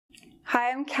Hi,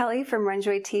 I'm Kelly from Ren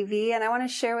Xue TV, and I want to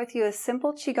share with you a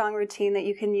simple Qigong routine that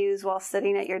you can use while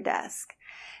sitting at your desk.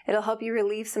 It'll help you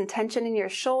relieve some tension in your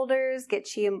shoulders, get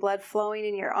qi and blood flowing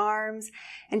in your arms,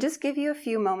 and just give you a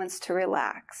few moments to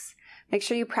relax. Make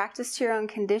sure you practice to your own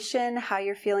condition, how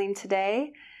you're feeling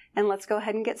today, and let's go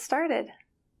ahead and get started.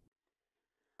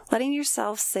 Letting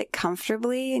yourself sit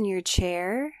comfortably in your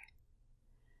chair.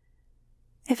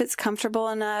 If it's comfortable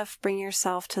enough, bring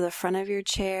yourself to the front of your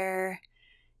chair.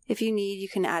 If you need, you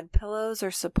can add pillows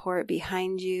or support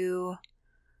behind you.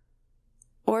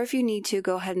 Or if you need to,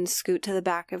 go ahead and scoot to the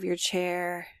back of your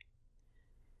chair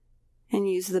and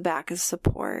use the back as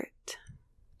support.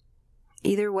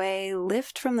 Either way,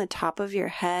 lift from the top of your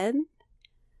head.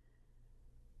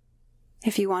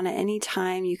 If you want at any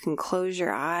time, you can close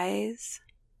your eyes.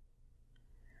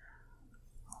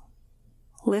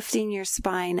 Lifting your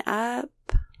spine up,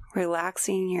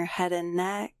 relaxing your head and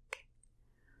neck.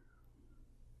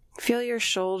 Feel your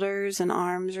shoulders and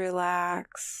arms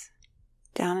relax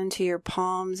down into your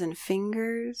palms and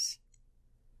fingers.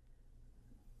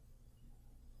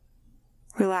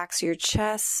 Relax your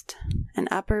chest and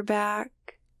upper back,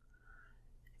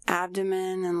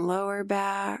 abdomen and lower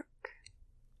back.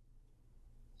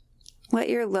 Let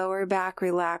your lower back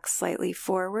relax slightly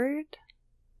forward.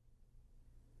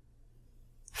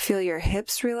 Feel your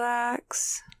hips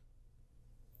relax.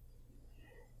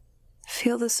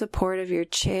 Feel the support of your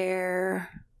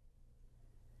chair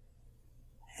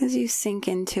as you sink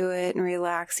into it and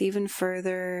relax even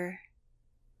further.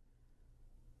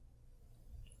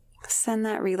 Send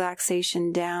that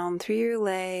relaxation down through your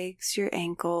legs, your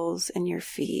ankles, and your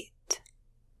feet.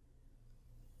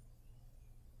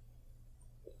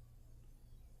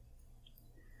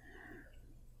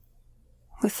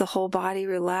 With the whole body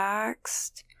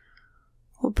relaxed,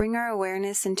 we'll bring our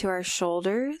awareness into our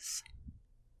shoulders.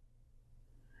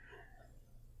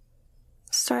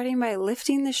 Starting by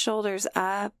lifting the shoulders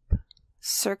up,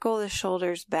 circle the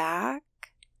shoulders back,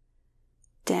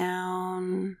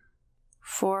 down,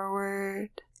 forward.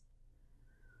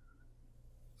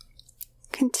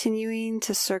 Continuing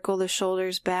to circle the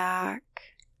shoulders back.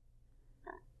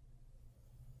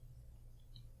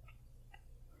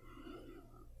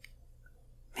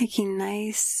 Making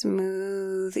nice,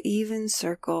 smooth, even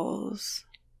circles.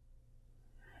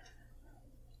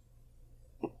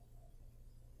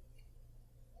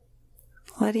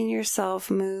 Letting yourself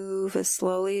move as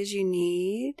slowly as you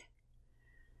need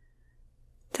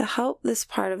to help this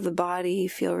part of the body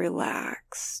feel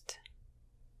relaxed.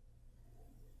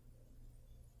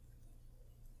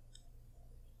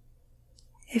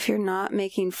 If you're not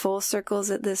making full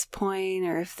circles at this point,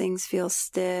 or if things feel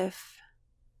stiff,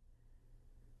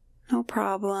 no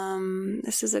problem.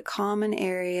 This is a common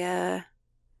area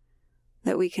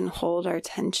that we can hold our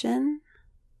tension.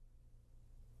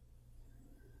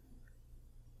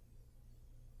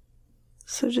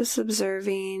 So just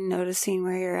observing, noticing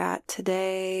where you're at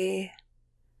today,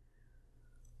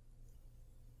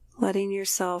 letting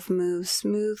yourself move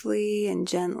smoothly and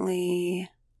gently,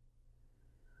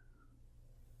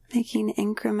 making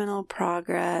incremental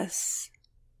progress,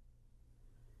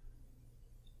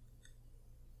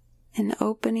 and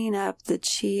opening up the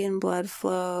qi and blood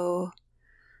flow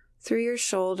through your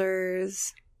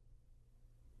shoulders,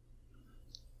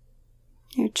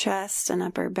 your chest and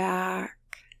upper back,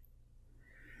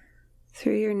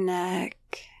 through your neck,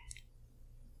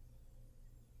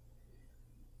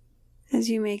 as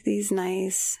you make these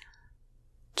nice,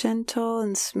 gentle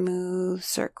and smooth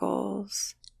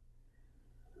circles.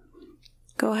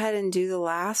 Go ahead and do the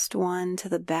last one to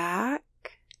the back,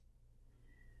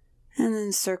 and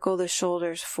then circle the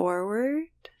shoulders forward,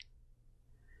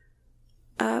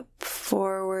 up,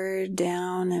 forward,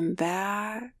 down, and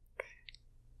back.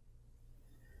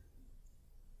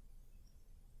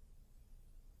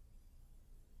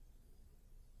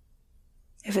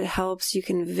 If it helps, you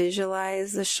can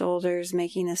visualize the shoulders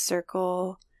making a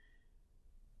circle.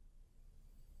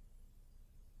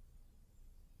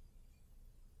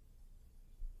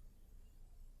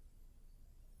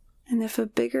 And if a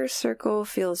bigger circle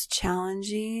feels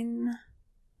challenging,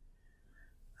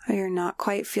 or you're not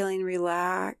quite feeling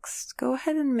relaxed, go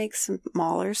ahead and make some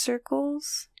smaller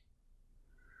circles.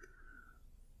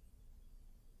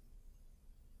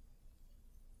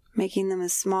 Making them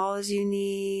as small as you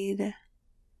need.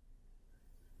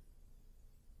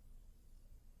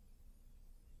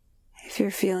 If you're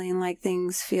feeling like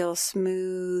things feel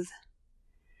smooth,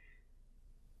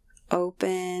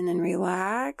 open, and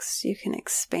relaxed, you can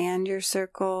expand your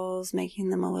circles, making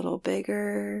them a little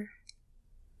bigger.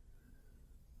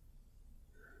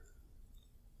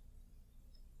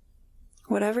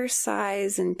 Whatever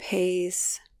size and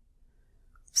pace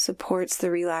supports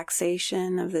the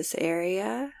relaxation of this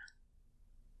area.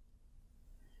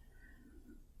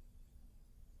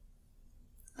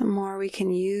 The more we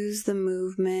can use the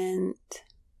movement,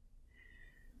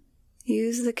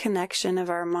 use the connection of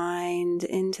our mind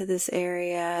into this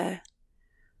area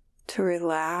to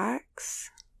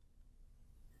relax,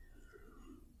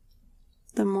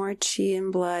 the more qi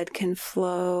and blood can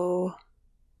flow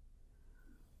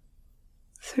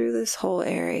through this whole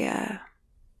area.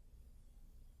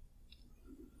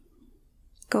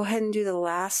 Go ahead and do the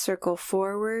last circle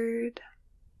forward.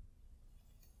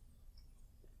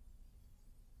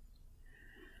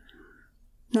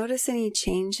 Notice any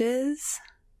changes.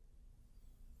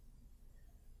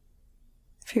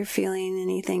 If you're feeling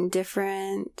anything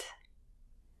different,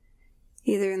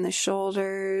 either in the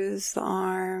shoulders, the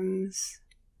arms,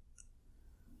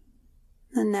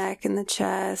 the neck and the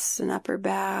chest and upper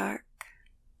back,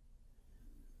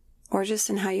 or just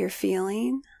in how you're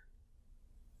feeling.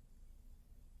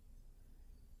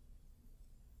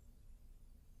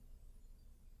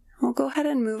 We'll go ahead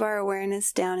and move our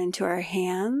awareness down into our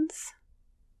hands.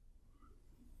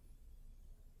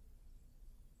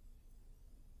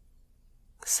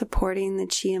 Supporting the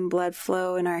qi and blood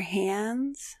flow in our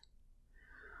hands.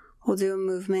 We'll do a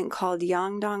movement called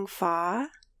Yang Dong Fa,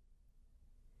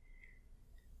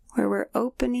 where we're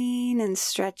opening and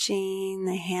stretching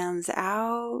the hands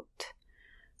out,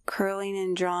 curling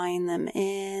and drawing them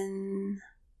in.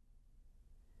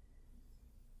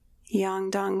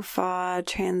 Yang Dong Fa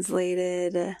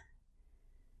translated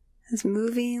as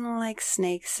moving like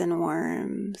snakes and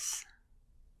worms.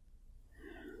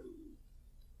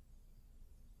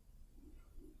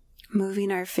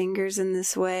 Moving our fingers in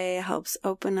this way helps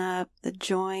open up the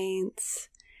joints,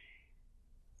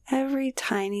 every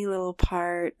tiny little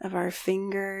part of our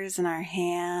fingers and our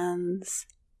hands,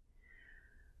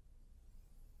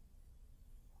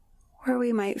 where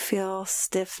we might feel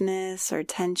stiffness or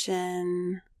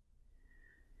tension.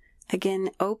 Again,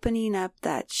 opening up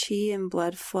that qi and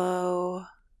blood flow.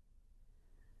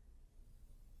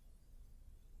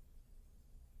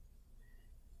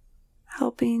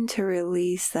 Helping to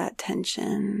release that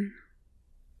tension.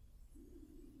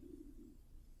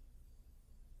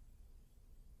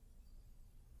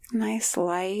 Nice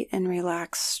light and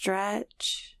relaxed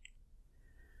stretch.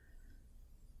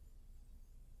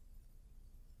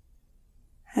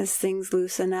 As things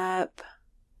loosen up,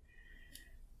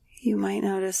 you might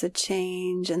notice a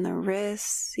change in the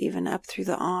wrists, even up through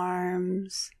the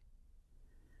arms.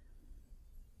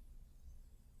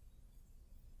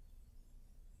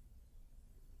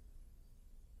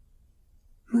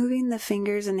 Moving the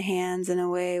fingers and hands in a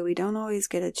way we don't always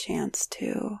get a chance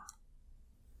to.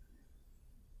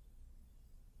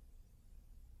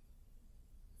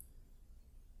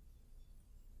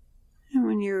 And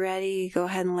when you're ready, go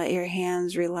ahead and let your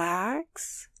hands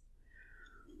relax.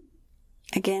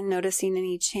 Again, noticing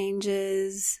any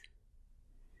changes,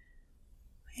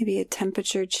 maybe a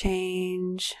temperature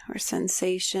change or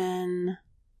sensation.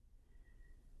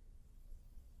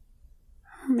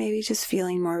 Or maybe just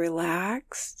feeling more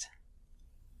relaxed.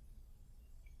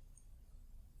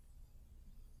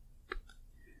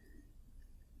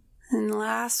 And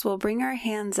last, we'll bring our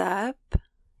hands up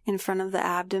in front of the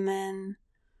abdomen,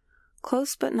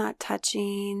 close but not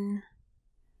touching.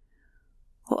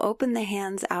 We'll open the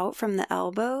hands out from the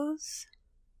elbows.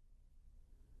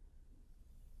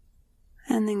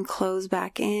 And then close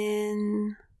back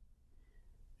in.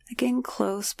 Again,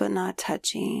 close but not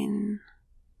touching.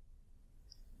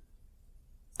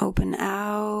 Open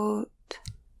out,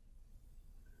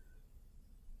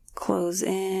 close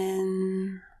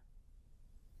in,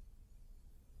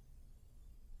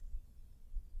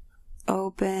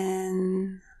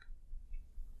 open,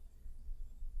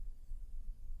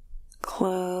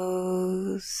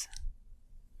 close.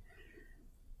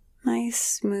 Nice,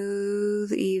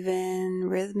 smooth, even,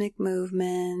 rhythmic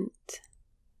movement.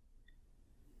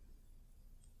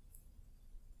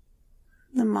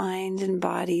 The mind and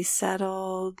body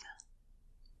settled,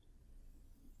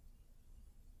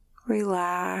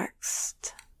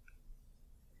 relaxed,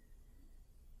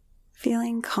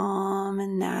 feeling calm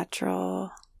and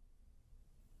natural.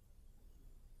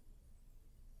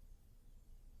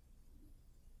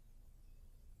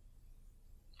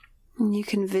 And you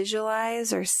can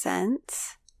visualize or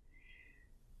sense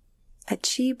a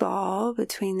qi ball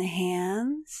between the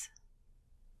hands.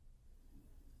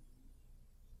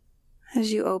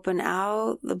 As you open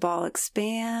out, the ball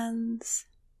expands.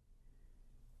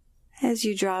 As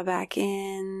you draw back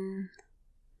in,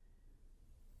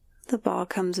 the ball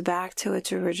comes back to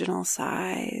its original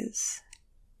size.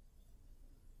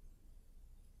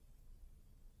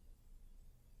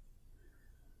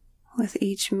 With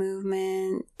each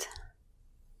movement,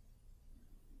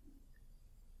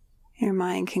 your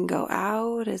mind can go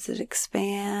out as it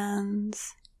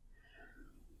expands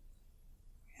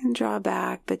and draw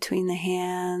back between the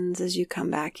hands as you come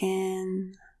back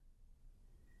in.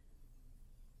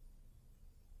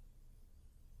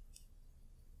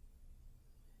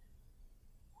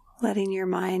 Letting your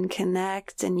mind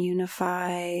connect and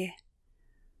unify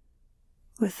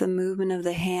with the movement of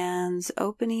the hands,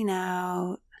 opening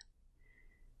out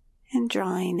and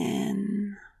drawing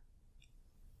in.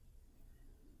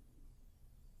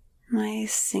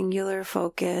 Nice singular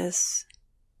focus.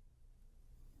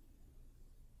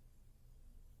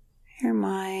 Your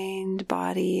mind,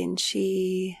 body, and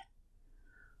chi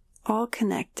all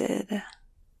connected.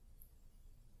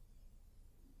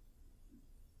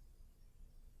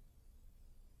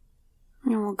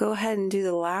 And we'll go ahead and do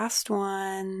the last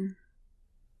one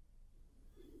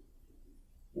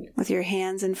with your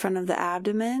hands in front of the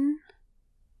abdomen.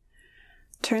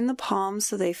 Turn the palms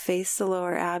so they face the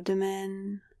lower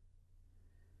abdomen.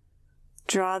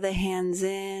 Draw the hands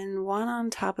in, one on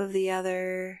top of the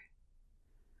other,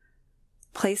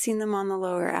 placing them on the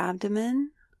lower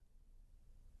abdomen.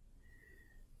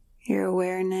 Your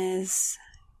awareness,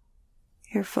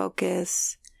 your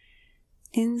focus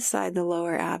inside the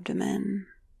lower abdomen.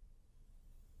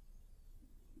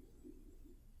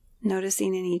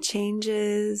 Noticing any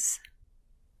changes.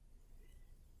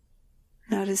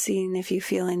 Noticing if you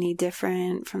feel any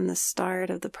different from the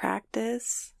start of the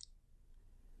practice.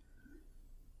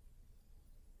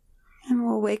 And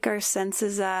we'll wake our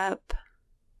senses up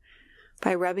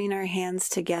by rubbing our hands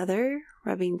together,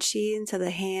 rubbing chi into the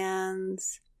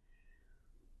hands,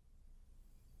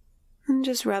 and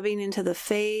just rubbing into the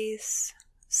face.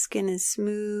 Skin is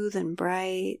smooth and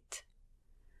bright.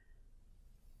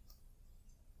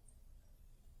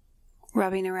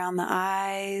 Rubbing around the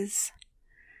eyes.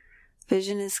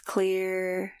 Vision is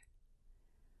clear.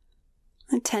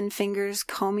 The 10 fingers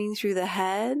combing through the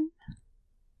head.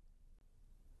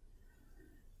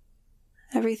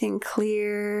 Everything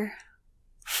clear,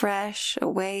 fresh,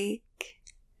 awake.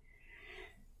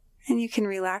 And you can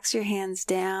relax your hands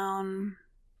down.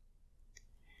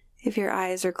 If your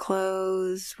eyes are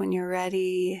closed, when you're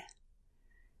ready,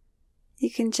 you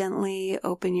can gently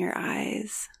open your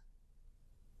eyes.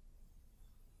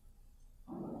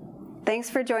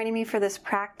 Thanks for joining me for this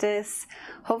practice.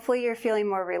 Hopefully you're feeling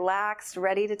more relaxed,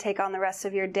 ready to take on the rest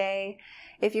of your day.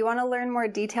 If you want to learn more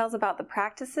details about the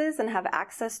practices and have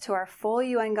access to our full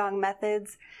Yuan Gong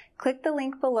methods, click the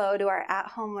link below to our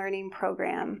at-home learning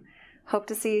program. Hope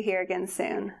to see you here again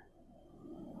soon.